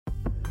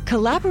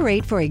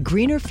Collaborate for a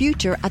greener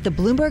future at the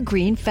Bloomberg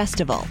Green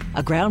Festival,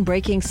 a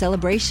groundbreaking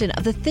celebration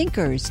of the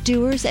thinkers,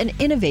 doers, and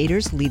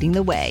innovators leading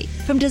the way.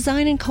 From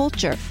design and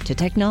culture to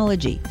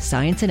technology,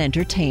 science, and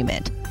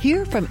entertainment.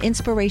 Hear from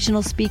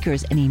inspirational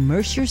speakers and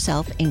immerse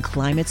yourself in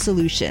climate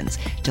solutions.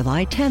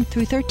 July 10th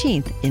through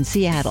 13th in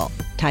Seattle.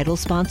 Title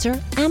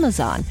sponsor,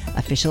 Amazon.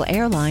 Official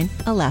airline,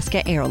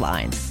 Alaska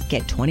Airlines.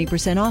 Get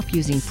 20% off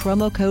using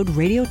promo code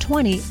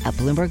Radio20 at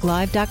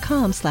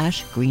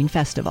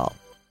BloombergLive.com/greenfestival.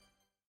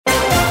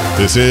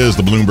 This is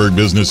the Bloomberg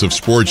Business of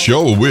Sports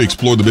show, where we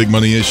explore the big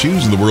money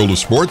issues in the world of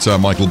sports. I'm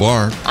Michael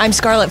Barr. I'm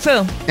Scarlett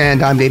Fu.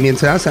 And I'm Damian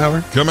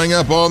Sassower. Coming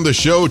up on the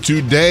show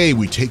today,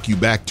 we take you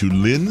back to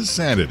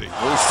Linsanity.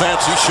 Oh,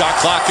 fancy shot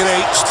clock at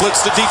 8.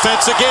 Splits the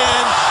defense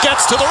again.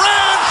 Gets to the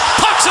rim.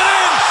 Puts it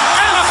in.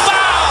 And a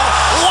foul.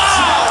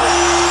 Wow.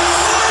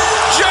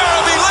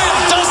 Jeremy Lin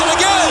does it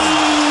again.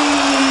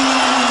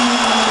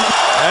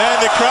 And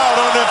the crowd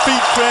on their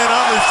feet paying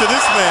homage to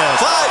this man.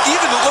 Clyde,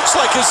 even it looks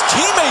like his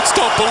teammates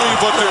don't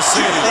believe what they're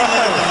seeing.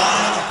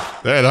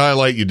 That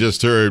highlight you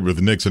just heard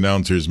with Knicks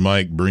announcers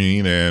Mike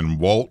Breen and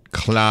Walt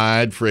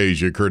Clyde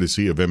Frazier,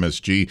 courtesy of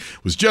MSG,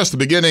 was just the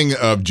beginning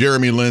of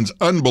Jeremy Lin's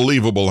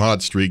unbelievable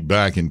hot streak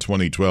back in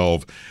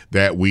 2012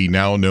 that we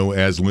now know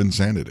as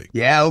Linsanity.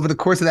 Yeah, over the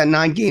course of that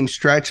 9-game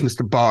stretch,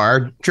 Mr.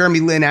 Barr,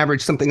 Jeremy Lin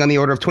averaged something on the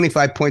order of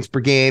 25 points per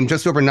game,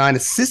 just over 9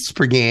 assists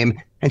per game,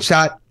 and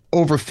shot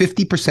over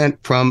 50%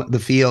 from the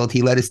field.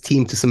 He led his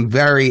team to some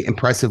very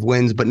impressive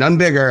wins, but none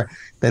bigger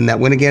than that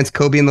win against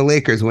Kobe and the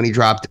Lakers when he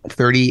dropped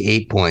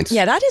 38 points.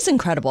 Yeah, that is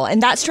incredible.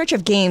 And that stretch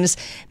of games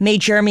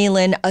made Jeremy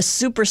Lin a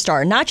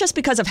superstar, not just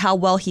because of how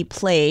well he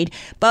played,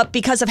 but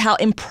because of how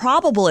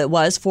improbable it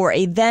was for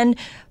a then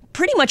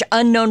pretty much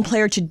unknown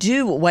player to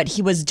do what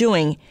he was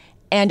doing,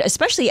 and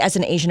especially as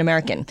an Asian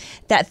American.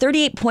 That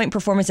 38-point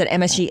performance at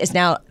MSG is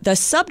now the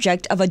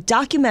subject of a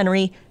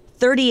documentary,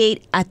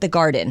 38 at the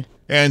Garden.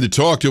 And to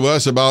talk to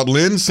us about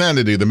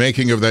Linsanity, the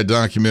making of that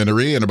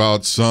documentary, and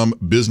about some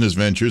business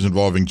ventures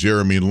involving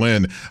Jeremy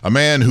Lin, a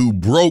man who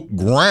broke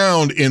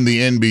ground in the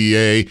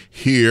NBA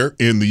here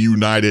in the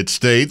United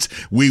States,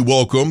 we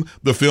welcome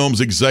the film's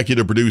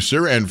executive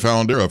producer and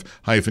founder of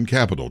Hyphen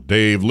Capital,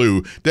 Dave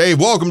Liu. Dave,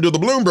 welcome to the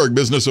Bloomberg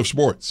Business of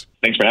Sports.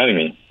 Thanks for having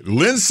me.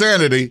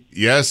 Linsanity,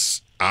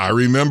 yes, I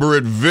remember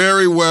it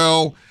very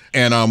well,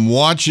 and I'm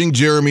watching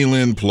Jeremy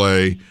Lin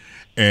play.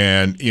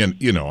 And,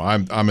 you know,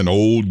 I'm an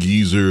old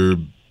geezer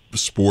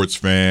sports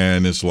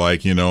fan. It's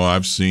like, you know,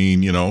 I've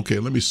seen, you know, okay,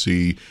 let me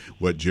see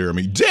what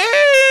Jeremy. Damn!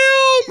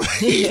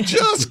 He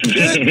just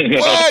kicked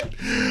what?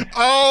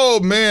 Oh,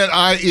 man.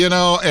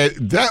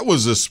 That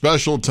was a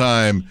special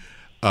time.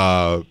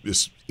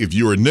 If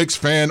you're a Knicks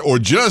fan or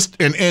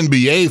just an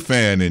NBA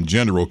fan in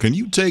general, can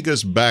you take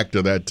us back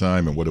to that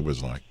time and what it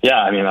was like?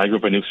 Yeah, I mean, I grew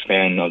up a Knicks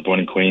fan. I was born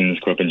in Queens,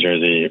 grew up in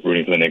Jersey,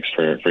 rooting for the Knicks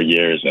for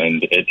years,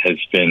 and it has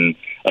been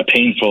a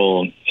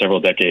painful several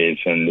decades.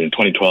 And in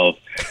 2012,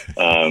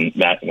 when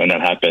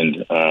that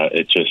happened,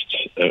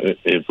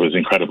 it was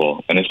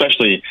incredible. And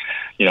especially,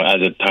 you know,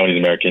 as a Taiwanese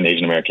American,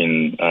 Asian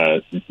American,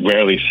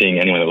 rarely seeing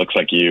anyone that looks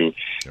like you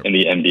in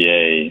the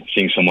NBA,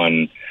 seeing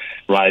someone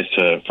rise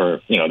for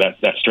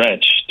that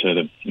stretch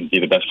to be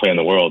the best player in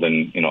the world,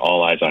 and you know,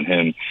 all eyes on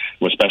him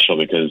was special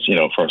because, you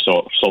know, for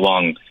so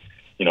long,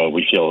 you know,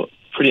 we feel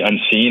pretty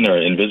unseen or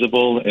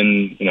invisible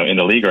in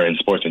the league or in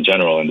sports in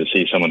general, and to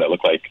see someone that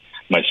looked like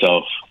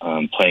myself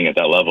playing at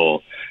that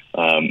level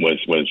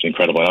was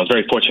incredible. And I was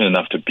very fortunate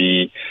enough to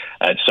be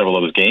at several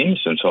of those games,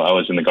 and so I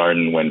was in the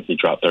Garden when he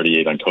dropped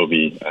 38 on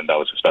Kobe, and that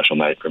was a special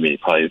night for me,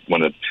 probably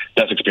one of the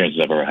best experiences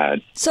I've ever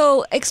had.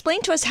 So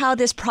explain to us how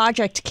this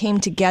project came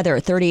together,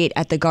 38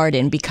 at the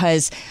Garden,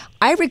 because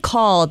I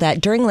recall that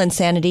during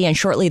Linsanity and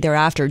shortly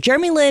thereafter,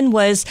 Jeremy Lin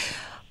was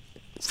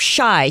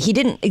shy. He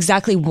didn't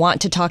exactly want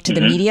to talk to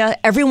the media.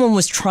 Everyone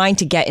was trying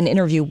to get an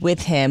interview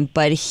with him,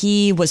 but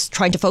he was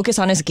trying to focus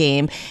on his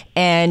game.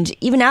 And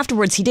even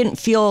afterwards, he didn't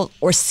feel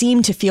or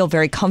seem to feel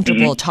very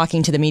comfortable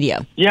talking to the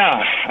media.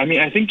 Yeah, I mean,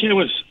 I think it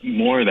was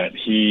more that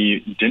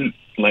he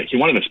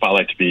wanted the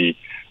spotlight to be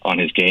on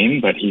his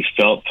game, but he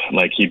felt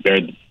like he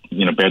bared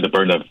the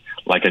burden of,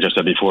 like I just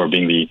said before,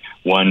 being the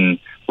one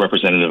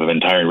representative of an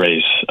entire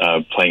race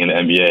playing in the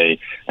NBA,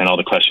 and all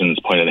the questions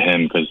pointed at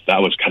him because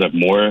that was kind of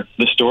more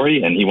the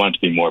story, and he wanted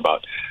to be more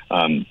about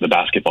the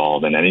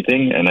basketball than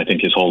anything. And I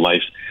think his whole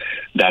life,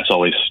 that's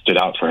always stood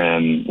out for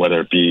him,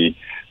 whether it be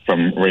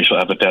from racial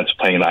epithets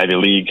playing in the Ivy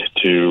League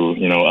to,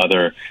 you know,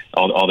 other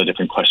all the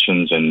different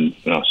questions and,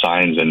 you know,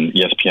 signs and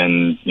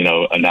ESPN, you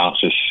know,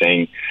 analysis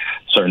saying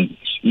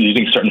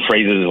using certain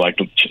phrases like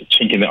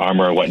chink in the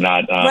armor or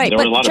whatnot. Right, there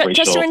were a lot of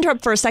racial... Just to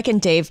interrupt for a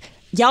second, Dave,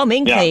 Yao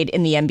Ming played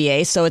in the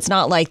NBA, so it's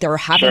not like there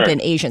haven't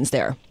been Asians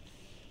there.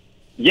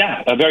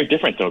 Yeah, very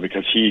different, though,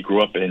 because he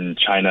grew up in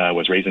China,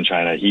 was raised in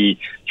China.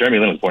 Jeremy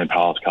Lin was born in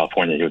Palo Alto,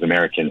 California. He was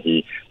American.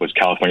 He was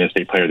California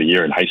State Player of the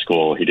Year in high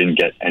school. He didn't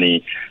get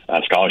any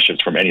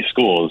scholarships from any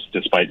schools,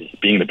 despite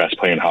being the best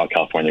player in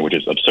California, which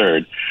is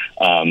absurd.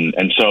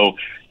 And so,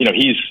 you know,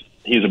 he's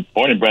a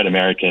born and bred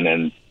American,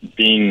 and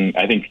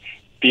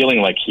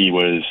feeling like he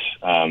was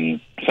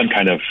some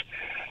kind of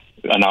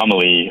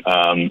anomaly,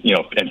 and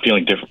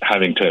feeling different,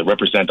 having to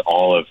represent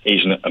all of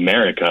Asian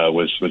America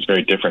was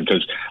very different.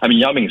 Because I mean,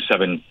 Yao Ming's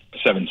 7'7",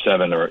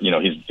 or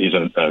he's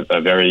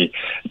a very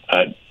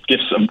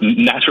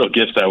natural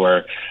gifts that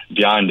were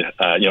beyond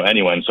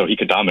anyone, so he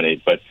could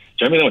dominate. But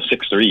Jeremy Lin was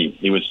 6'3".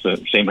 He was the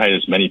same height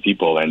as many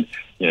people, and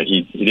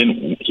he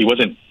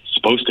wasn't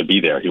supposed to be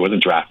there. He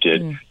wasn't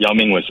drafted. Yao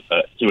Ming was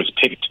he was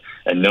picked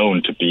and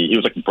known to be. He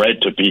was like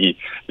bred to be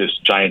this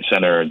giant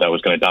center that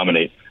was going to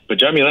dominate. But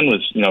Jeremy Lin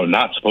was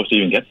not supposed to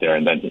even get there,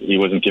 and then he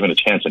wasn't given a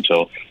chance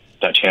until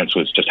that chance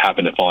was just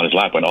happened to fall in his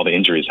lap when all the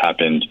injuries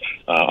happened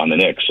on the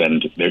Knicks,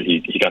 and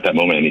he got that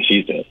moment and he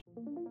seized it.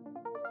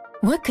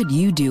 What could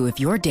you do if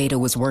your data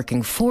was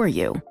working for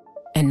you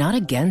and not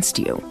against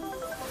you?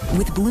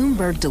 With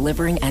Bloomberg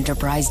delivering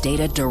enterprise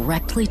data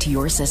directly to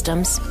your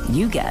systems,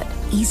 you get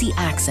easy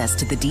access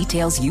to the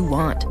details you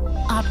want,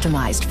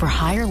 optimized for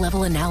higher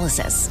level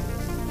analysis,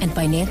 and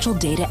financial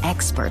data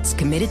experts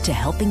committed to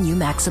helping you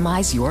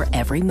maximize your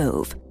every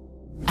move.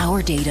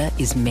 Our data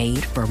is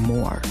made for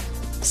more,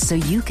 so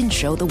you can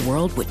show the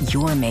world what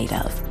you're made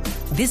of.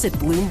 Visit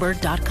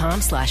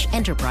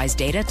Bloomberg.com/enterprise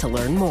data to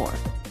learn more.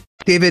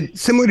 David,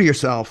 similar to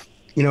yourself,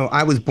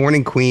 I was born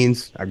in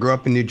Queens. I grew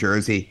up in New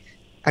Jersey.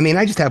 I mean,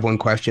 I just have one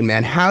question,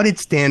 man. How did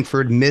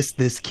Stanford miss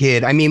this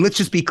kid? I mean, let's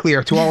just be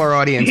clear to all our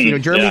audience.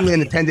 Jeremy Lin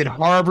attended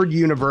Harvard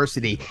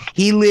University.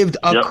 He lived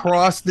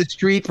across the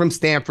street from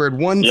Stanford,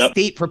 one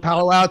state for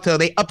Palo Alto.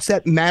 They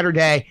upset Matter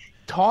Day.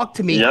 Talk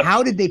to me.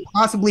 How did they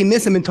possibly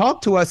miss him? And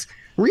talk to us,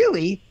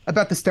 really,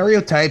 about the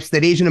stereotypes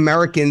that Asian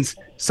Americans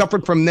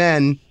suffered from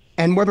then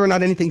and whether or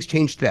not anything's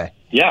changed today.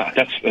 Yeah,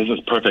 that's a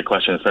perfect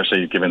question,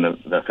 especially given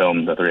the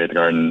film, The 38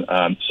 Garden.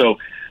 So,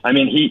 I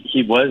mean,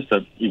 he won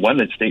the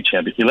state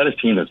championship. He led his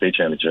team to the state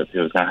championship. It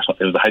was national.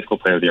 It was the high school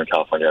player of the year in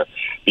California,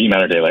 beat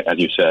Matter Day, like as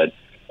you said,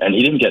 and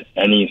he didn't get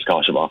any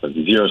scholarship offers,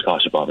 0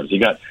 scholarship offers. He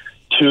got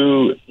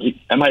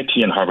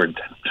MIT and Harvard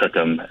took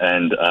him,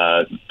 and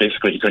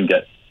basically he couldn't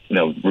get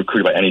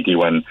recruited by any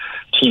D1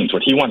 teams.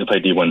 But he wanted to play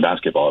D1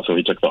 basketball, so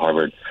he took the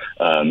Harvard,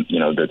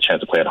 the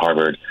chance to play at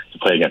Harvard to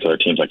play against other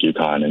teams like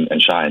UConn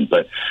and shine.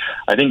 But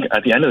I think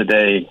at the end of the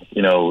day,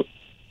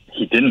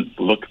 he didn't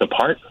look the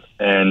part.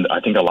 And I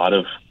think a lot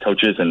of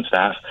coaches and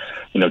staff,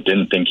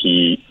 didn't think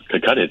he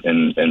could cut it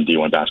in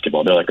D1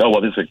 basketball. They're like, oh,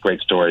 well, this is a great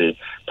story.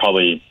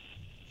 Probably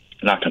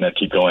not going to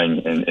keep going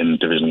in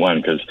Division I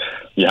because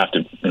you have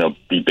to,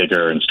 be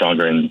bigger and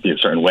stronger and be a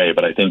certain way.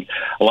 But I think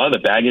a lot of the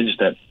baggage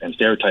and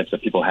stereotypes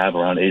that people have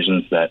around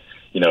Asians that,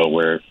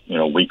 we're,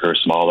 weaker,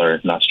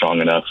 smaller, not strong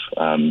enough,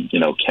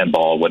 can't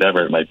ball,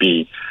 whatever it might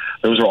be,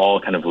 those were all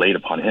kind of laid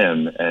upon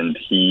him, and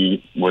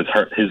he was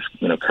hurt. His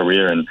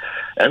career and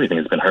everything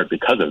has been hurt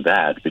because of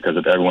that, because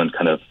of everyone's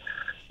kind of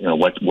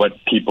what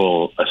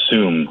people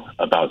assume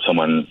about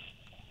someone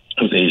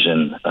who's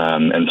Asian,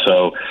 and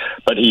so,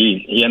 but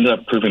he ended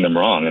up proving them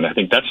wrong, and I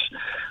think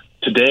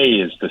today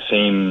is the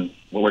same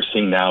what we're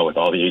seeing now with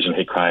all the Asian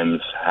hate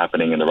crimes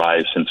happening and the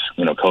rise since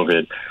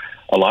COVID.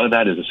 A lot of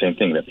that is the same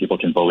thing, that people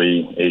can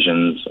bully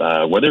Asians,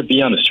 whether it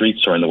be on the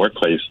streets or in the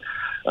workplace.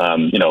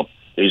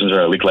 Asians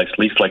are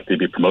least likely to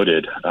be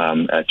promoted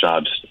at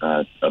jobs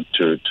up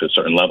to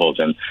certain levels.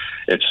 And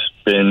it's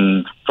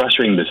been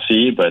frustrating to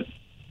see, but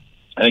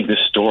I think this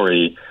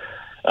story,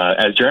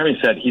 as Jeremy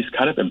said, he's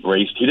kind of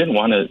embraced. He didn't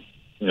want to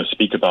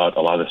speak about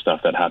a lot of the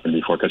stuff that happened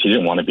before because he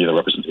didn't want to be the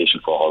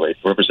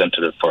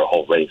representative for a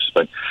whole race.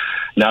 But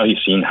now he's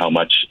seen how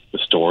much the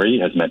story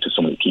has meant to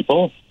so many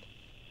people.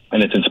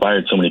 And it's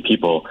inspired so many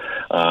people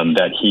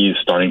that he's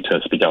starting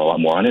to speak out a lot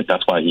more on it.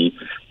 That's why he,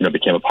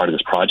 became a part of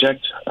this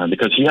project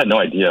because he had no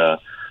idea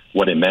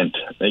what it meant,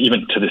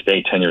 even to this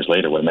day, 10 years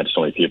later, what it meant to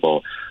so many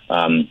people.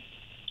 It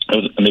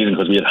was amazing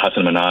because we had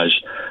Hassan Minhaj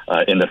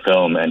in the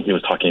film, and he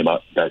was talking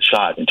about that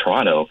shot in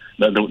Toronto,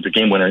 the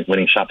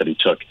game-winning shot that he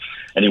took,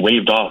 and he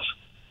waved off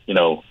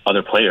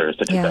other players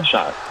to take that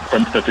shot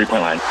from the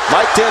three-point line.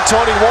 Mike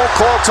D'Antoni won't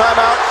call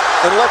timeout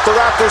and let the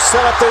Raptors set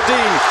up their D.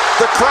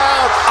 The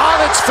crowd on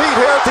its feet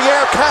here at the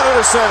Air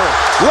Canada Center.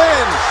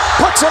 Lin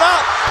puts it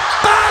up.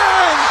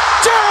 Bang!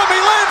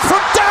 Jeremy Lin from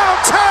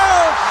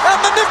downtown, and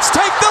the Knicks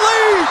take the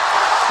lead.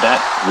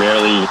 That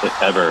rarely, if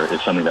ever,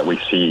 is something that we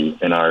see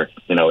in our,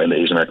 in the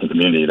Asian American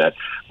community, that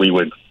we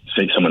would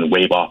see someone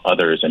wave off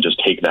others and just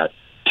take that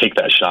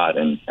shot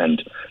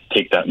and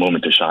take that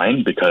moment to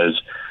shine, because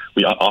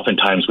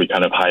oftentimes we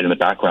kind of hide in the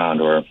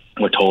background, or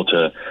we're told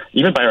to,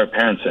 even by our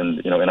parents and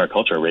in our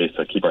culture, raised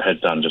to keep our heads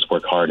down, just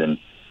work hard and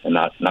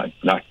not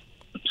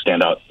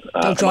stand out.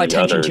 Don't draw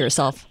attention others. To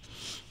yourself.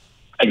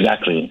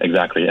 Exactly,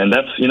 and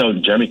that's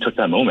Jeremy took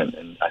that moment,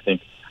 and I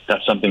think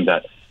that's something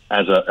that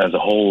as a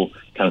whole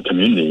kind of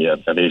community of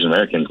Asian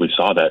Americans, we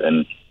saw that.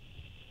 And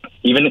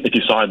even if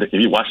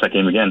you watched that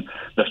game again,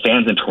 the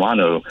fans in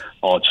Toronto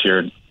all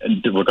cheered,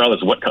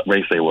 regardless of what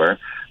race they were.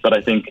 But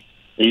I think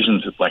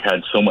Asians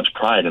had so much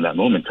pride in that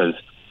moment, because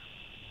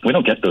we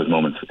don't get those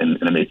moments in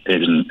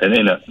Asian and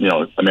in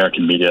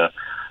American media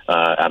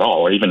at all,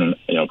 or even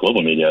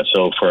global media.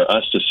 So for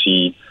us to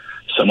see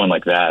someone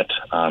like that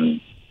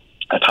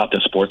atop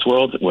the sports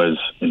world was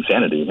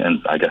Linsanity,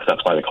 and I guess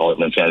that's why they call it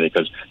Linsanity,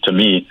 because to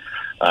me,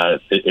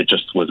 it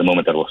just was a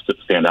moment that will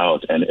stand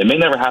out, and it may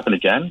never happen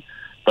again,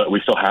 but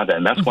we still have that,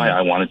 and that's why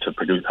I wanted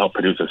to help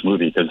produce this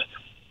movie, because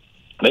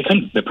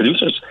the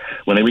producers,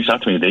 when they reached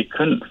out to me, they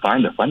couldn't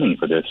find the funding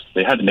for this.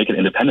 They had to make it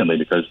independently,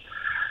 because,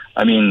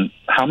 I mean,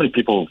 how many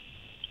people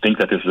think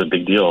that this is a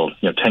big deal?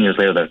 10 years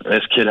later, that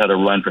this kid had to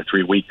run for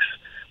 3 weeks.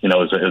 It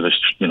was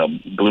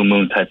a blue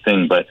moon type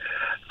thing, but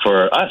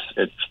for us,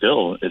 it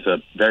still is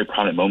a very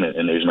prominent moment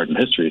in Asian American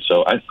history.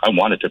 So I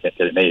wanted to get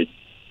it made.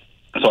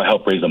 So I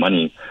helped raise the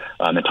money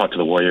and talked to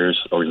the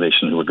Warriors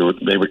organization,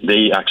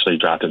 they actually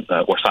drafted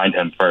or signed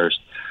him first.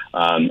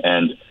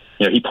 And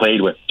he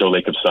played with Joe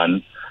Lacob's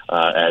son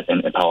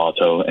in Palo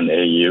Alto and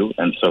AAU,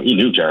 and so he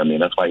knew Jeremy,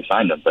 and that's why he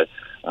signed him. But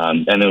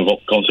and then the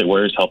Golden State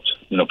Warriors helped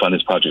fund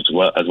this project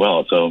as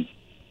well. So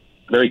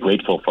very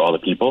grateful for all the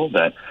people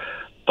that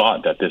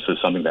thought that this is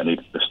something the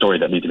story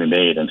that needed to be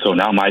made. And so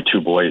now my 2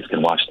 boys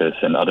can watch this,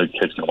 and other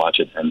kids can watch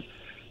it, and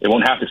it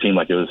won't have to seem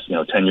like it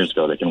was 10 years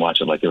ago. They can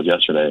watch it like it was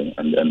yesterday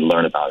and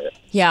learn about it.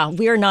 Yeah,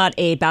 we are not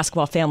a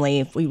basketball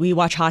family. We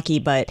watch hockey,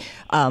 but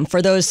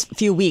for those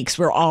few weeks,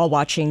 we're all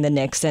watching the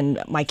Knicks,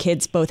 and my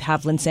kids both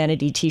have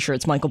Linsanity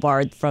T-shirts, Michael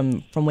Bard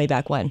from way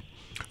back when.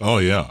 Oh,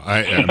 yeah.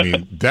 I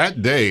mean,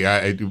 that day,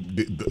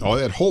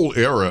 that whole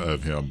era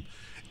of him,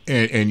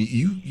 and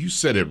you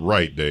said it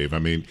right, Dave. I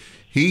mean,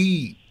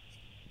 he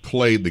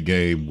played the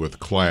game with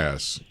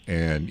class,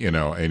 and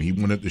he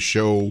wanted to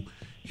show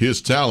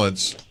his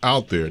talents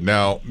out there.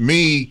 Now,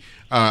 me,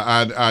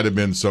 I'd have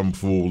been some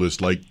fool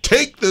that's like,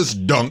 take this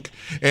dunk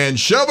and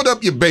shove it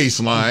up your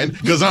baseline,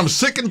 because I'm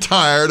sick and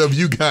tired of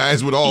you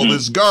guys with all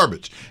this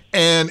garbage.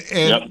 And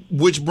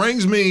which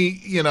brings me,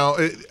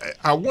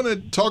 I want to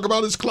talk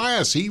about his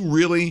class. He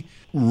really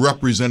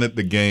represented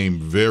the game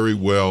very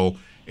well,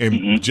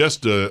 and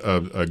just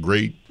a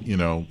great,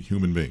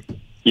 human being.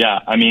 Yeah,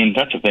 I mean,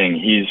 that's the thing.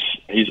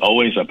 He's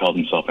always upheld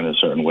himself in a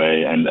certain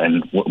way,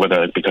 and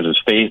whether because of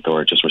his faith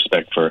or just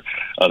respect for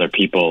other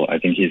people, I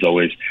think he's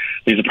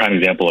a prime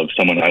example of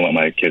someone I want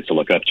my kids to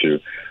look up to.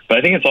 But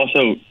I think it's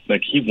also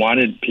like he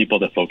wanted people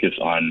to focus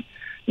on,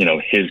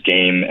 his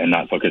game and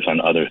not focus on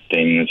other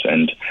things.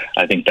 And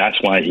I think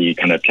that's why he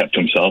kind of kept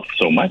to himself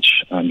so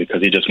much,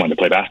 because he just wanted to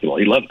play basketball.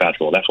 He loved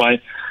basketball. That's why,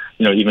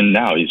 even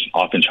now he's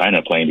off in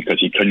China playing, because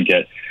he couldn't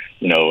get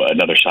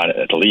another shot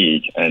at the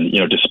league. And,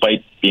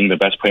 despite being the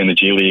best player in the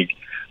G League,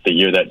 the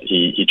year that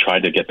he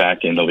tried to get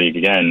back in the league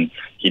again,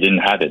 he didn't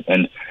have it.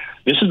 And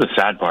this is the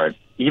sad part.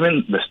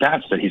 Even the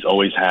stats that he's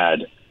always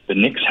had, the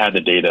Knicks had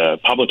the data.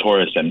 Pablo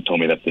Torres then told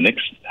me that the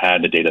Knicks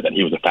had the data that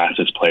he was the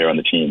fastest player on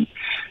the team.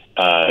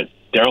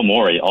 Daryl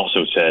Morey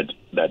also said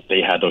that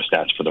they had those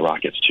stats for the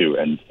Rockets too,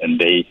 and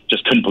they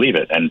just couldn't believe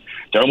it. And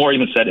Daryl Morey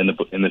even said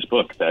in this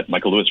book that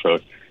Michael Lewis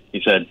wrote,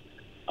 he said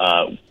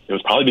it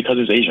was probably because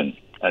he was Asian.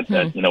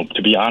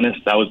 To be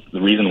honest, that was the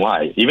reason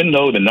why. Even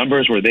though the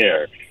numbers were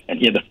there and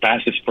he had the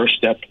fastest first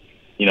step,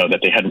 that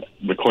they had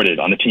recorded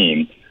on the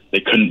team, they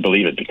couldn't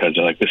believe it, because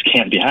they're like, this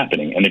can't be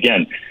happening. And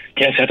again,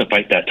 guys had to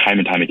fight that time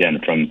and time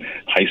again, from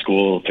high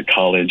school to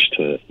college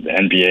to the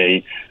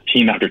NBA,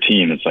 team after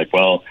team. It's like,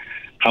 well,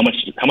 how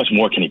much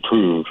more can he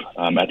prove?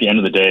 At the end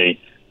of the day,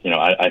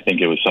 I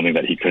think it was something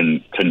that he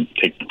couldn't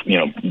take,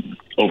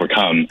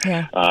 overcome.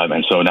 Yeah.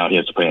 And so now he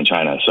has to play in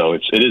China. So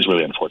it is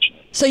really unfortunate.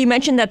 So you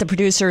mentioned that the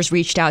producers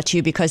reached out to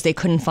you because they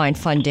couldn't find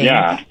funding.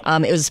 Yeah.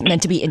 It was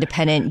meant to be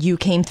independent. You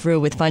came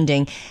through with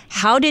funding.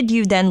 How did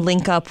you then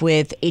link up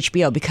with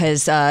HBO?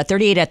 Because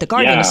 38 at the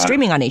Garden is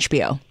streaming on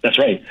HBO. That's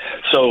right.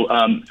 So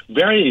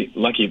very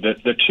lucky.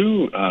 The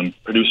 2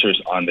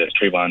 producers on this,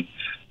 Trayvon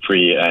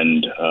Free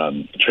and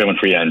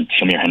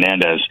Samir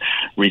Hernandez,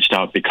 reached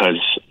out because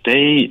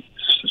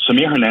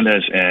Samir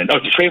Hernandez and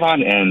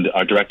Trayvon and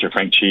our director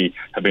Frank Chi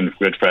have been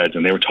good friends,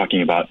 and they were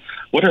talking about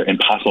what are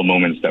impossible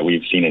moments that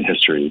we've seen in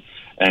history.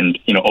 And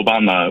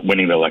Obama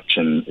winning the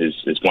election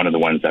is one of the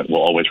ones that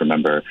we'll always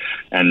remember.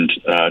 And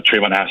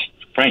Trayvon asked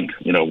Frank,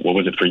 what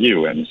was it for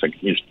you? And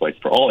he's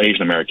like, for all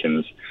Asian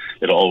Americans,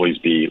 it'll always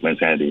be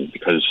Linsanity,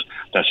 because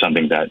that's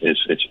something that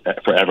it's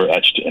forever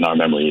etched in our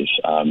memories.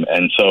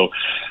 And so,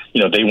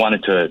 they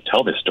wanted to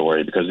tell this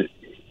story because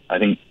I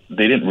think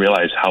they didn't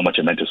realize how much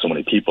it meant to so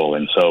many people.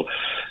 And so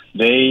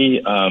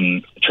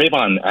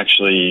Trayvon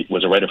actually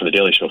was a writer for The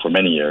Daily Show for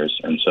many years.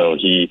 And so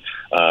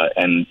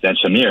and then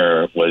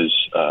Samir was,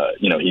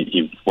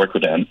 he worked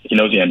with them. He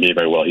knows the NBA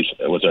very well. He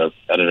was an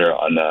editor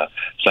on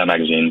Slam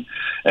Magazine.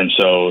 And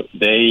so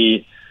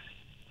they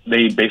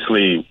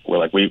basically were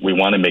like, we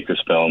want to make this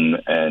film,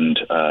 and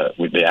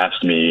they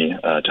asked me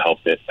to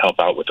help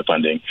out with the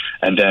funding.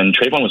 And then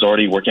Trayvon was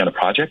already working on a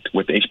project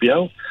with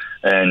HBO,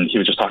 and he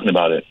was just talking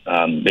about it.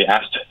 They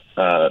asked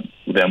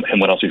him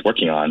what else he's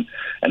working on,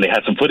 and they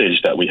had some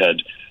footage that we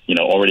had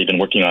already been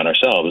working on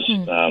ourselves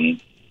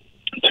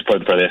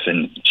for this.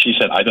 And she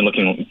said, I've been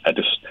looking at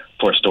this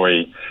for a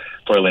story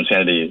for a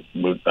Linsanity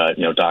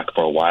doc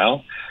for a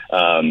while.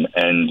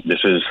 And this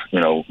is,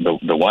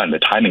 the one. The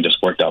timing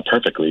just worked out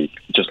perfectly.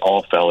 It just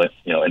all fell,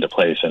 into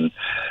place. And,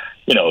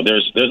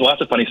 there's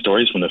lots of funny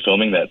stories from the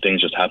filming that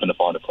things just happen to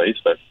fall into place.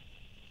 But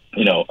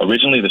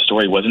originally the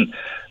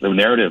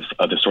narrative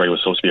of the story was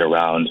supposed to be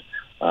around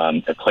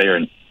a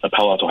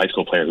Palo Alto high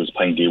school player who's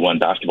playing D1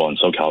 basketball in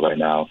SoCal right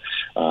now.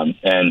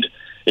 And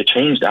it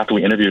changed after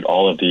we interviewed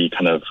all of the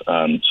kind of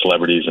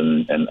celebrities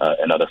and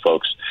other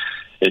folks.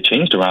 It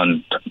changed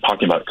around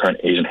talking about current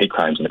Asian hate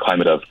crimes and the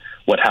climate of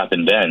what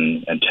happened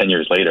then and 10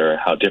 years later,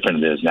 how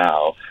different it is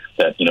now.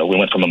 That, we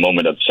went from a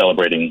moment of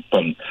celebrating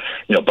from,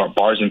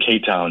 bars in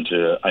K-Town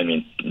to,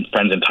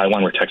 friends in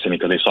Taiwan were texting me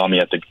because they saw me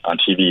on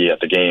TV at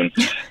the game,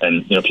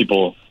 and,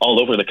 people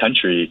all over the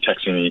country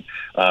texting me,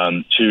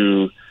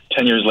 to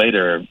 10 years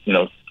later,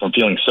 from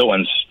feeling so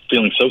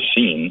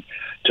seen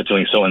to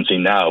feeling so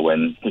unseen now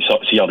when we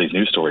see all these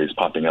news stories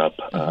popping up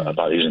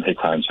about Asian hate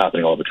crimes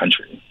happening all over the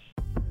country.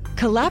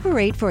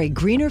 Collaborate for a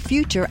greener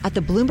future at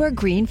the Bloomberg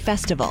Green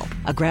Festival,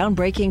 a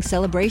groundbreaking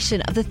celebration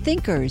of the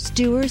thinkers,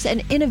 doers,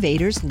 and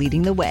innovators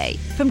leading the way.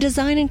 From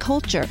design and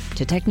culture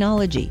to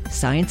technology,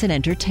 science, and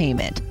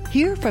entertainment.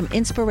 Hear from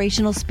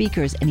inspirational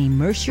speakers and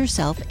immerse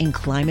yourself in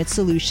climate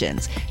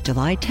solutions.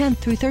 July 10th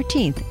through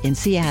 13th in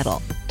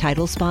Seattle.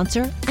 Title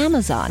sponsor,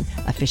 Amazon.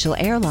 Official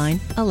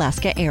airline,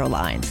 Alaska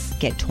Airlines.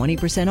 Get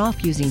 20%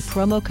 off using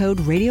promo code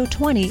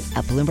Radio20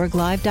 at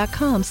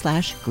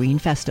BloombergLive.com/Green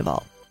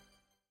Festival.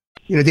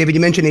 David,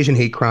 you mentioned Asian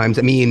hate crimes.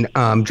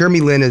 Jeremy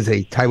Lin is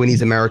a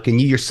Taiwanese American.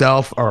 You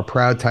yourself are a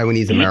proud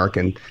Taiwanese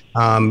American.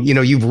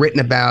 You've written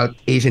about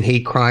Asian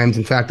hate crimes.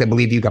 In fact, I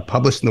believe you got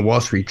published in the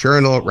Wall Street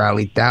Journal. It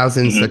rallied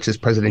thousands, such as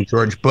President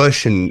George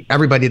Bush and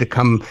everybody to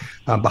come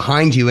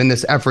behind you in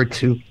this effort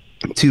to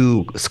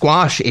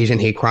squash Asian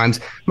hate crimes.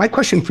 My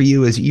question for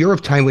you is, you're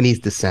of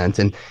Taiwanese descent.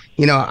 And,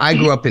 I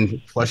grew up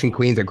in Flushing,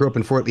 Queens. I grew up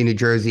in Fort Lee, New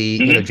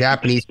Jersey,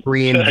 Japanese,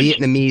 Korean,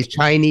 Vietnamese,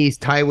 Chinese,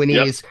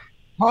 Taiwanese. Yep.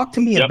 Talk to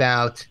me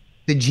about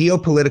the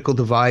geopolitical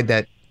divide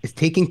that is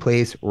taking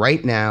place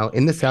right now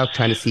in the South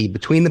China Sea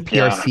between the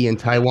PRC and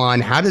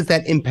Taiwan. How does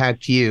that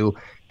impact you?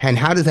 And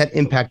how does that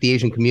impact the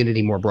Asian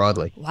community more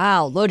broadly?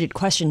 Wow, loaded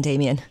question,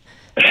 Damien.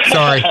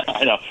 Sorry.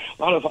 I know.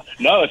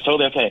 No, it's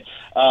totally okay.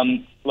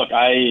 Look,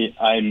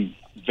 I'm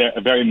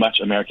very much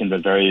American,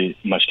 but very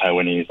much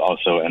Taiwanese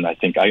also. And I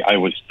think I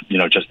was,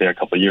 just there a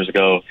couple of years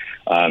ago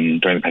during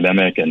the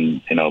pandemic.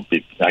 And,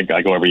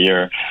 I go every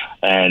year.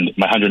 And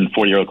my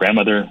 140-year-old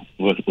grandmother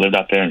lived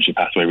out there, and she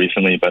passed away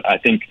recently. But I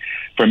think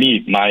for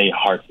me, my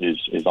heart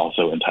is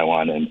also in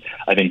Taiwan. And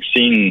I think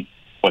seeing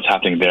what's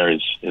happening there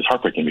is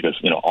heartbreaking because,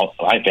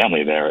 I have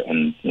family there,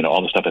 and,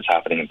 all the stuff that's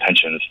happening and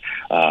tensions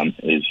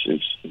is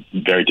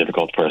very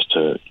difficult for us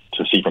to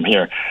see from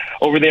here.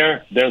 Over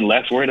there, they're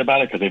less worried about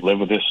it because they've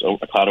lived with this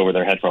cloud over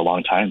their head for a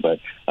long time, but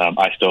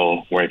I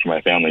still worry for my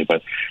family.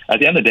 But at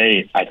the end of the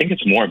day, I think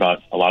it's more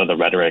about a lot of the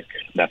rhetoric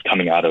that's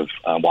coming out of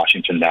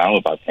Washington now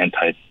about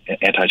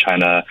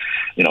anti-China,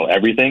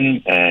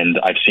 everything. And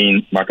I've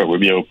seen Marco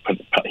Rubio,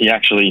 he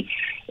actually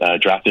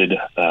drafted,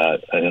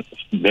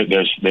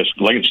 there's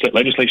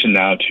legislation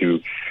now to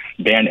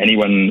ban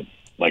anyone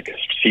like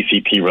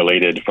CCP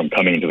related from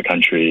coming into the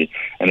country,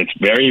 and it's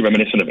very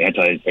reminiscent of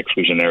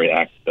Anti-Exclusionary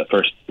Act. The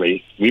first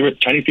race,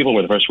 Chinese people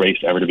were the first race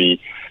ever to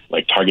be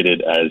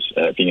targeted as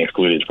being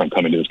excluded from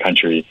coming to this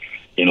country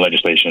in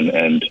legislation.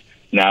 And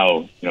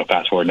now,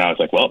 fast forward now, it's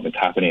it's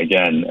happening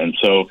again. And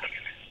so,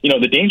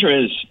 the danger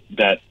is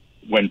that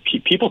when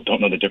people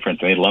don't know the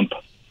difference, and they lump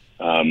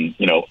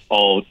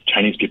all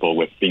Chinese people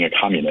with being a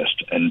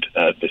communist and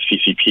the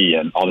CCP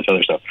and all this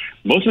other stuff.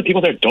 Most of the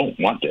people there don't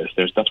want this.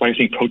 That's why you're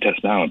seeing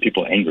protests now and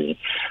people angry.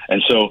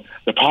 And so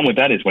the problem with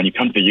that is when you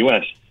come to the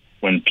U.S.,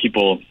 when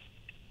people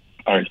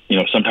are,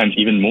 sometimes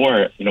even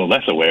more,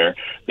 less aware,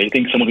 they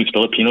think someone who's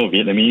Filipino,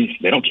 Vietnamese,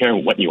 they don't care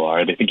what you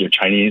are. They think you're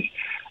Chinese,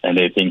 and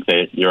they think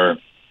that you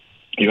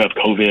have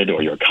COVID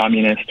or you're a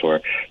communist,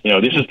 or,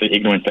 this is the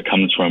ignorance that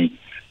comes from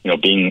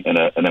being in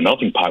a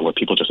melting pot where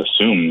people just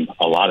assume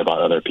a lot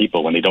about other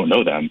people when they don't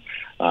know them.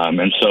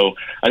 And so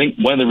I think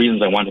one of the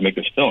reasons I wanted to make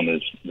this film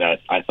is that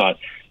I thought,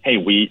 hey,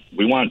 we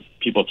want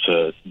people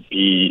to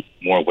be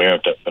more aware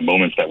of the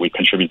moments that we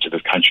contribute to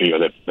this country, or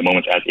the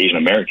moments as Asian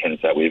Americans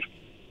that we've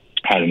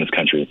had in this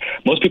country.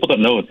 Most people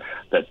don't know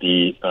that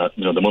the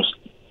most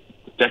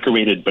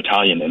decorated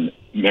battalion in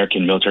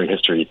American military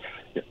history,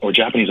 or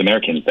Japanese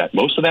Americans, that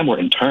most of them were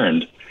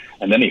interned,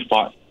 and then they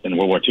fought in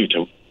World War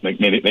II.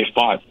 They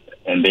fought,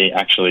 and they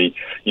actually,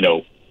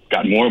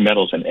 got more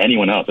medals than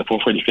anyone else, the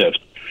 445th.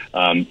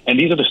 And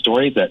these are the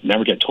stories that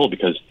never get told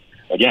because,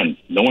 again,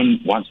 no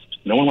one wants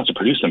to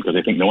produce them because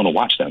they think no one will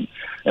watch them.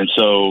 And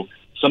so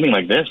something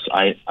like this,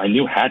 I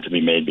knew had to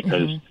be made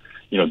because,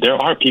 there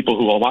are people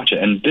who will watch it.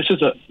 And this is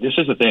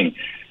the thing.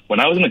 When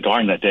I was in the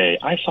garden that day,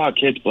 I saw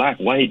kids, black,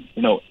 white,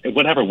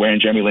 whatever, wearing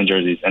Jeremy Lin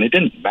jerseys, and it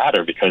didn't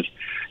matter because,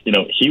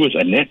 he was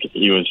a Nick,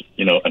 he was,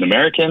 an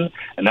American,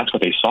 and that's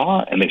what they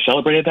saw, and they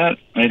celebrated that.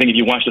 And I think if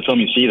you watch the film,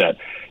 you see that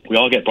we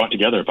all get brought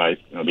together by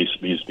these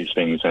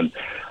things. And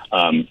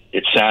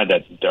it's sad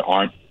that there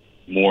aren't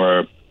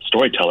more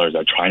storytellers that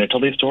are trying to tell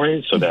these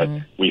stories so that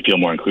we feel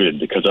more included,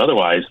 because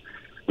otherwise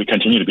we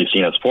continue to be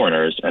seen as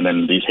foreigners, and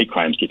then these hate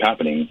crimes keep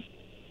happening.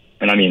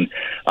 And I mean,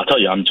 I'll tell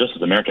you, I'm just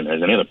as American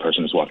as any other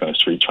person who's walking on the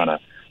street trying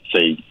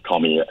to call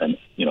me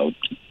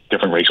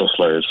different racial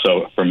slurs.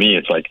 So for me,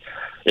 it's like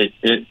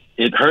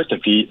it hurts to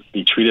be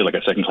treated like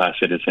a second-class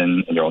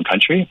citizen in your own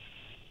country.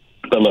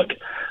 But look,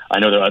 I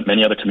know there are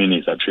many other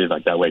communities that are treated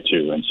like that way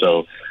too, and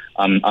so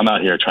I'm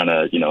out here trying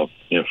to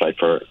fight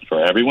for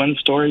everyone's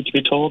story to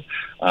be told.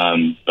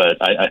 But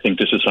I think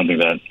this is something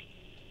that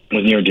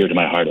was near and dear to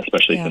my heart,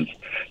 especially since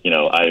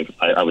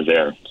I was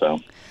there. So,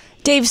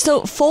 Dave,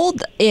 so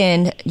fold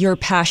in your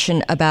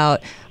passion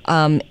about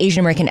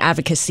Asian American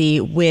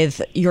advocacy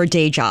with your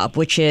day job,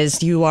 which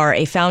is you are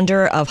a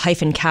founder of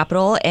Hyphen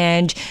Capital,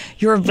 and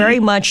you're very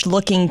much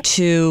looking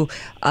to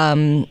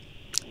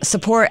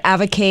support,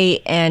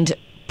 advocate, and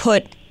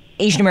put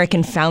Asian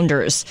American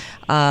founders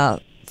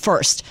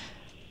first,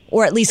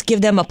 or at least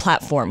give them a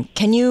platform.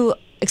 Can you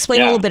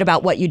explain a little bit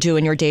about what you do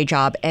in your day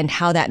job and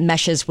how that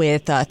meshes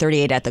with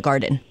 38 at the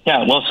Garden?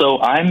 Yeah, well, so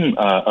I'm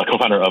a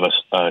co-founder of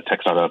a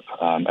tech startup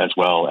as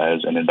well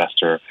as an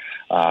investor.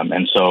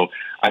 And so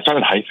I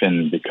started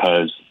Hyphen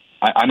because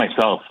I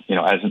myself,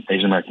 as an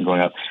Asian American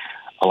growing up,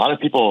 a lot of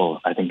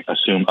people, I think,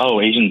 assume,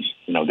 Asians,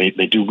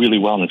 they do really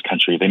well in this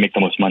country. They make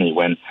the most money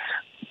when,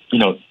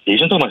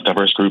 Asians are the most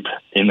diverse group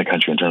in the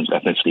country in terms of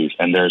ethnicities.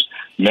 And there's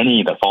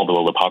many that fall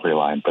below the poverty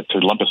line. But to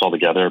lump us all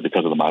together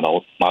because of the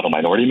model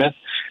minority myth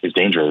is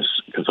dangerous.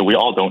 Because so we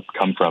all don't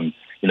come from,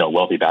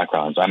 wealthy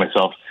backgrounds. I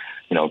myself,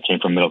 came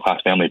from a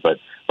middle-class family. But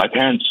my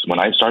parents, when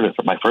I started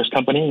my first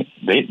company,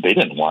 they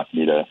didn't want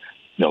me to,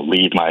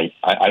 leave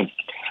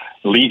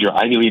leave your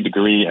Ivy League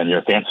degree and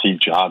your fancy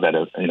job at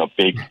a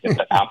big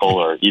Apple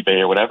or eBay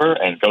or whatever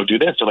and go do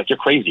this. They're like, you're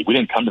crazy. We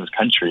didn't come to this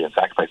country and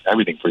sacrifice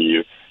everything for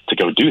you to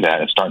go do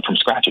that and start from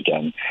scratch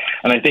again.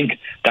 And I think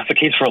that's the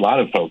case for a lot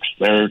of folks.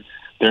 There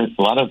are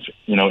a lot of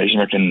Asian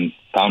American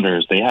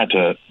founders.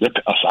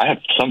 I have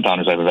some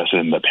founders I've invested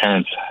in. The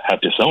parents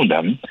have disowned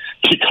them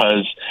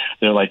because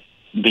they're like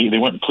they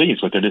weren't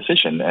pleased with their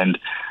decision. And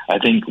I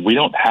think we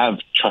don't have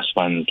trust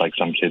funds like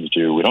some kids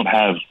do. We don't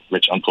have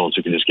rich uncles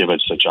who can just give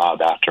us a job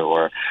after,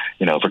 or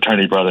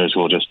fraternity brothers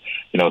who will just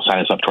sign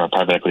us up to our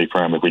private equity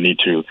firm if we need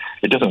to.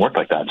 It doesn't work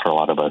like that for a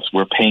lot of us.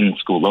 We're paying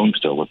school loans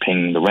still. We're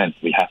paying the rent.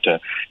 We have to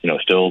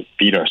still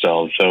feed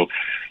ourselves. So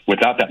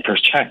without that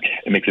first check,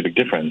 it makes a big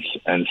difference.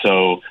 And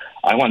so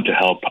I want to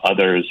help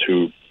others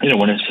who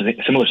were in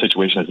a similar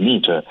situation as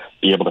me to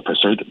be able to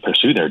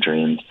pursue their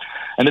dreams.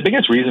 And the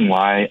biggest reason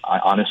why,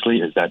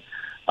 honestly, is that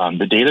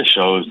the data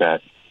shows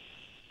that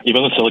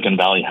even though Silicon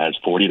Valley has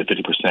 40 to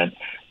 50%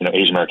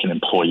 Asian American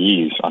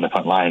employees on the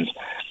front lines,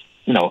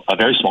 a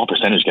very small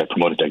percentage get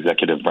promoted to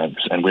executive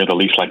ranks, and we're the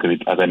least likely,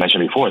 as I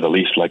mentioned before, the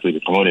least likely to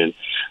be promoted.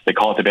 They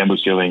call it the bamboo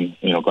ceiling,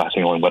 glass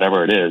ceiling,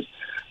 whatever it is.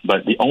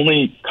 But the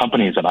only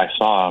companies that I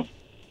saw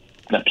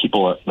that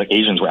people like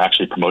Asians were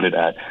actually promoted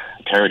at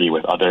parity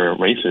with other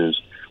races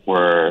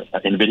were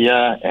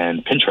NVIDIA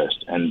and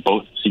Pinterest, and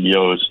both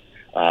CEOs,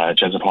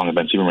 Jensen Huang and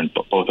Ben Sieberman,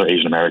 both are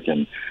Asian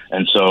American.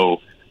 And so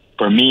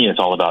for me, it's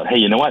all about, hey,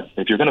 you know what?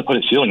 If you're going to put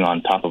a ceiling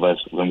on top of us,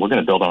 then we're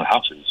going to build our own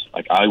houses.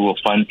 Like, I will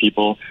fund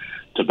people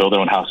to build their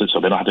own houses so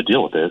they don't have to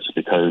deal with this,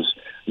 because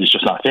it's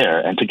just not fair.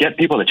 And to get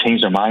people to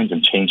change their minds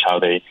and change how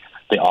they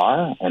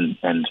are and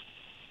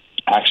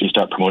actually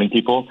start promoting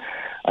people,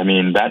 I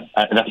mean,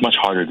 that's much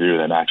harder to do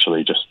than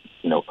actually just,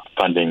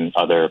 funding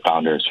other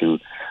founders who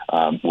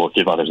will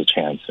give others a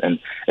chance. And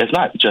it's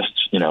not just,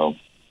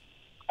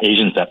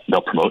 Asians that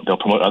they'll promote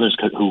others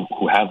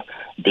who have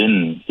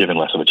been given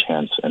less of a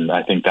chance. And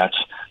I think that's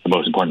the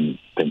most important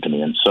thing to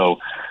me. And so,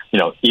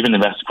 even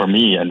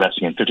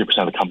investing in 50%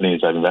 of the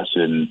companies I've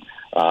invested in,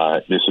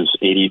 this is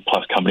 80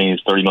 plus companies,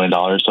 $30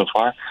 million so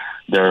far.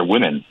 They're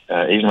women,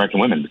 Asian American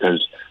women,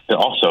 because they're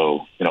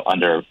also,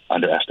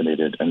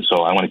 underestimated. And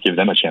so I want to give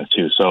them a chance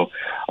too. So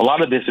a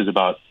lot of this is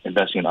about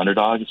investing in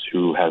underdogs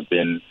who have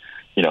been,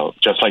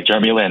 just like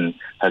Jeremy Lin,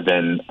 have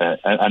been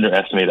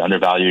underestimated,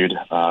 undervalued,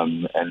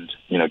 and,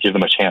 give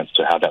them a chance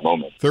to have that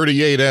moment.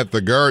 38 at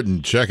the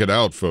Garden. Check it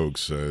out,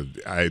 folks.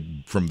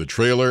 From the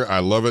trailer, I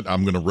love it.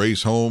 I'm going to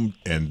race home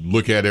and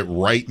look at it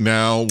right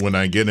now when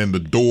I get in the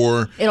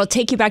door. It'll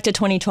take you back to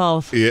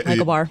 2012,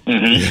 Michael Barr.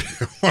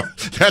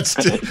 Mm-hmm. That's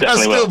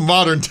still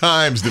modern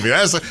times to me.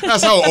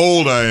 That's how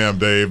old I am,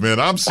 Dave, man.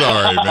 I'm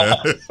sorry, man.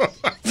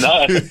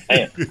 No,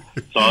 hey,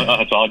 it's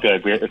all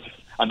good.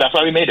 That's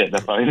why we made it.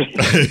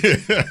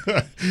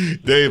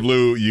 Dave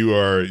Liu, you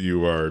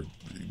are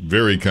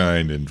very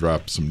kind and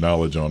dropped some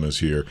knowledge on us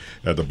here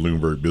at the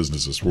Bloomberg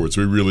Business of Sports.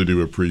 We really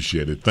do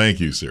appreciate it. Thank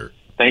you, sir.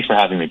 Thanks for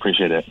having me.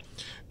 Appreciate it.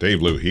 Dave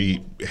Liu,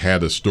 he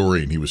had a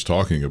story, and he was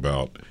talking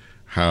about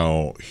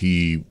how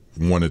he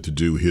wanted to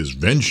do his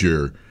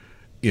venture,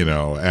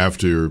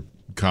 after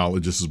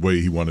college. This is the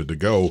way he wanted to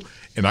go.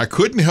 And I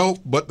couldn't help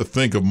but to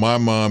think of my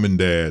mom and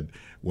dad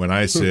when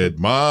I said,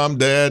 Mom,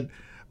 Dad,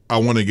 I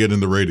want to get in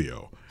the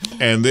radio.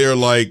 And they're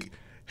like,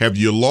 have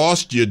you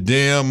lost your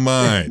damn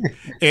mind?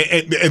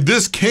 and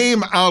this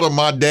came out of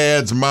my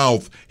dad's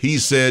mouth. He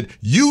said,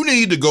 you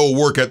need to go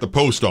work at the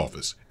post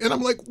office. And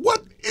I'm like,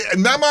 what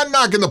I'm not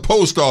knocking the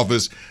post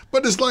office,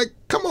 but it's like,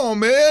 come on,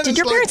 man. Did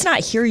your parents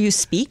not hear you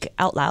speak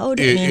out loud?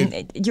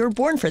 You were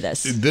born for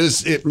this.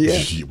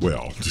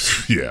 Well,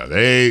 yeah.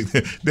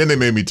 Then they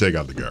made me take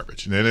out the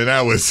garbage, and then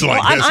that was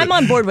like, I'm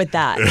on board with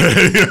that.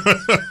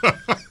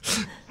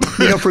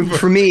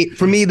 For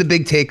me, the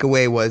big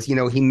takeaway was,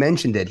 he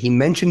mentioned it. He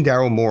mentioned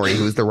Daryl Morey,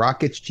 who was the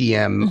Rockets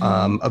GM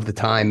of the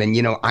time. And,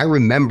 I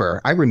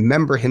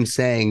remember him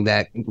saying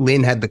that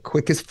Lynn had the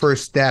quickest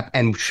first step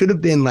and should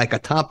have been like a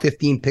top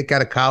 15 pick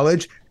out of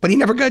college, but he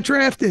never got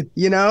drafted,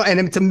 and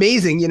it's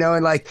amazing,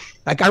 and like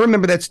I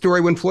remember that story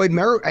when Floyd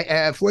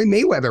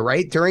Mayweather,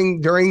 right,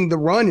 during the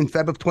run in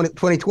Feb of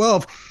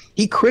 2012,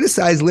 he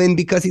criticized Lynn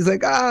because he's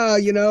like,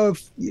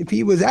 if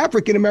he was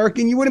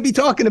African-American, you wouldn't be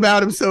talking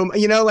about him. So,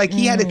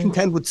 he had to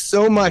contend with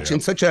so much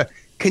in such a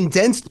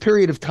condensed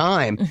period of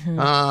time.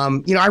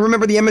 I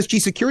remember the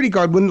MSG security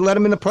guard wouldn't let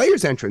him in the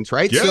player's entrance,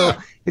 right? Yeah. So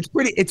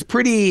it's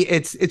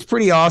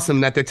pretty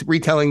awesome that they're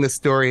retelling this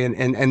story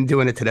and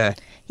doing it today.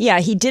 Yeah,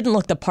 he didn't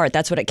look the part.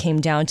 That's what it came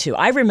down to.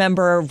 I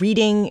remember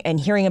reading and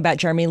hearing about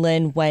Jeremy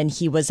Lin when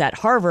he was at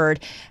Harvard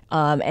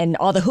and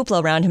all the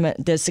hoopla around him,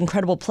 this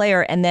incredible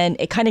player. And then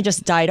it kind of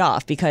just died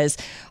off because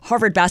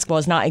Harvard basketball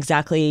is not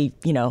exactly,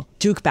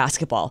 Duke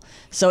basketball.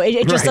 So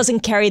it just doesn't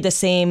carry the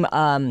same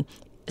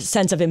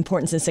sense of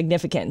importance and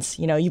significance.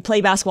 You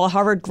play basketball at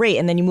Harvard, great,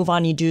 and then you move on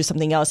and you do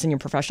something else in your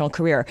professional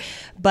career.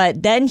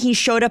 But then he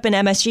showed up in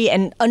MSG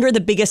and under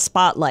the biggest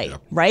spotlight,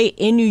 right,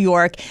 in New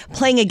York,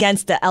 playing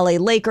against the LA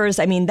Lakers.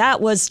 I mean,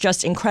 that was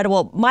just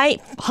incredible. My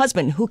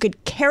husband, who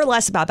could care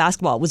less about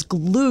basketball, was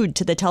glued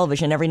to the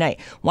television every night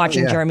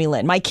watching Jeremy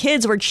Lin. My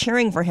kids were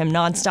cheering for him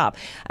nonstop.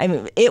 I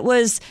mean, it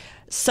was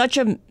such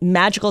a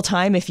magical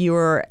time if you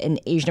were an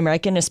Asian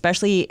American,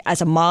 especially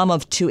as a mom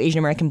of 2 Asian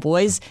American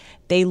boys.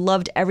 They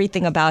loved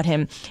everything about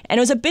him. And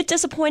it was a bit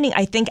disappointing,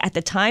 I think, at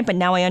the time, but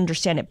now I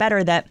understand it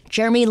better that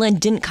Jeremy Lin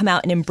didn't come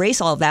out and embrace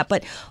all of that.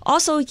 But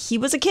also, he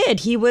was a kid.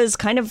 He was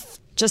kind of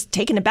just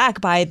taken aback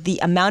by the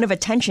amount of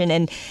attention.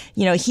 And,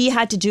 he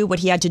had to do what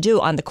he had to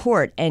do on the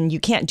court. And you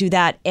can't do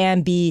that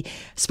and be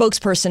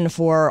spokesperson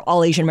for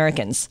all Asian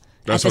Americans.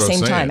 That's at the what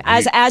same I'm time,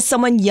 saying. as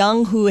someone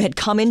young who had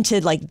come into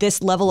like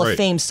this level of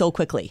fame so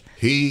quickly,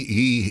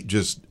 he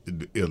just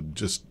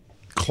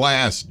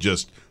class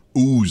just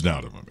oozed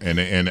out of him, and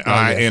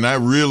I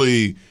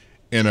really,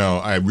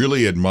 I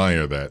really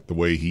admire that, the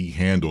way he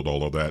handled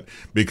all of that,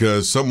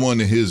 because someone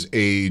his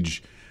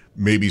age,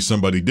 maybe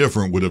somebody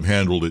different, would have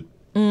handled it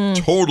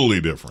totally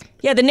different.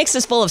 Yeah, the Knicks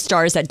is full of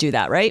stars that do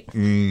that, right?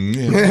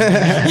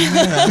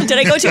 Did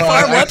I go too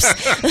far?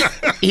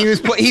 Whoops. He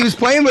was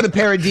playing with a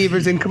pair of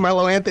divas in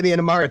Carmelo Anthony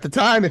and Amar at the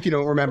time, if you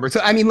don't remember. So,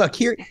 I mean, look,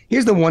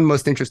 here's the one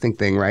most interesting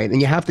thing, right?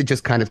 And you have to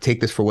just kind of take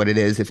this for what it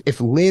is.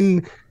 If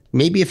Lin,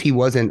 maybe if he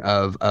wasn't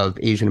of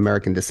Asian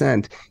American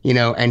descent,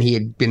 and he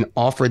had been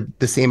offered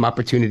the same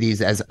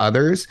opportunities as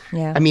others,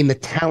 I mean, the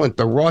talent,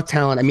 the raw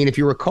talent. I mean, if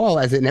you recall,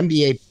 as an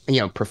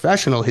NBA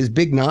professional, his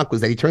big knock was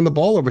that he turned the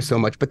ball over so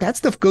much. But that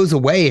stuff goes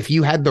away if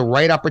you had the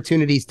right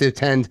opportunities to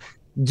attend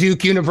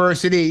Duke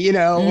University,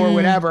 or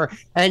whatever,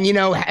 and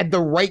had the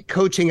right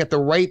coaching at the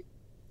right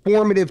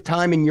formative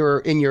time in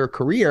your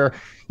career.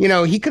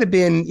 He could have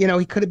been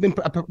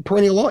a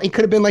perennial. He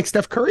could have been like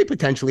Steph Curry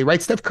potentially,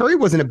 right? Steph Curry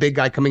wasn't a big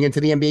guy coming into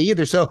the NBA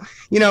either. So,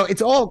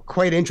 it's all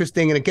quite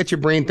interesting, and it gets your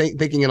brain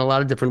thinking in a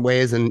lot of different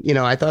ways. And,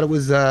 I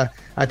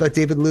thought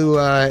David Liu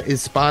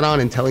is spot on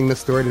in telling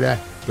this story today.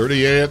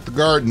 38 at the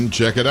Garden.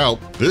 Check it out.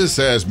 This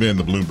has been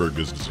the Bloomberg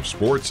Business of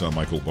Sports. I'm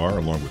Michael Barr,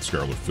 along with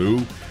Scarlett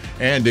Fu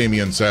and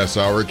Damian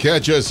Sassauer.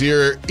 Catch us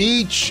here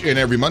each and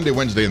every Monday,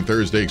 Wednesday, and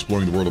Thursday,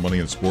 exploring the world of money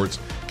and sports.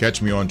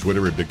 Catch me on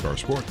Twitter at Big Bar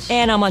Sports.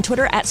 And I'm on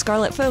Twitter at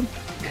Scarlett Fu.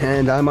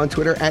 And I'm on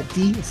Twitter at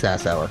D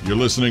Sassauer. You're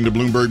listening to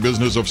Bloomberg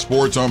Business of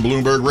Sports on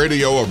Bloomberg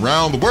Radio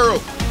around the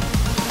world.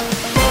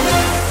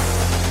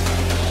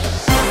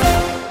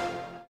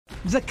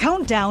 The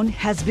countdown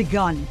has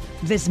begun.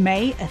 This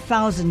May,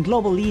 1,000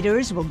 global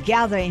leaders will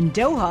gather in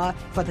Doha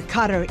for the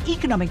Qatar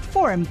Economic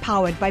Forum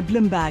powered by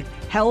Bloomberg,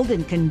 held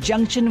in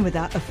conjunction with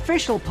our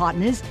official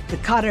partners, the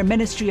Qatar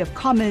Ministry of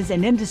Commerce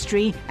and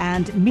Industry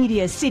and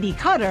Media City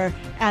Qatar,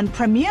 and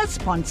premier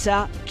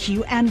sponsor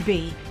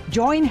QNB.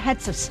 Join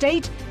heads of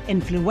state,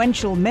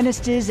 influential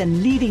ministers,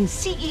 and leading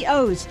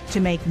CEOs to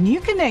make new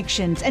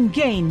connections and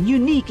gain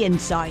unique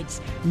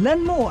insights.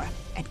 Learn more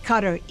at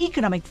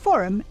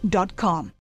QatarEconomicForum.com.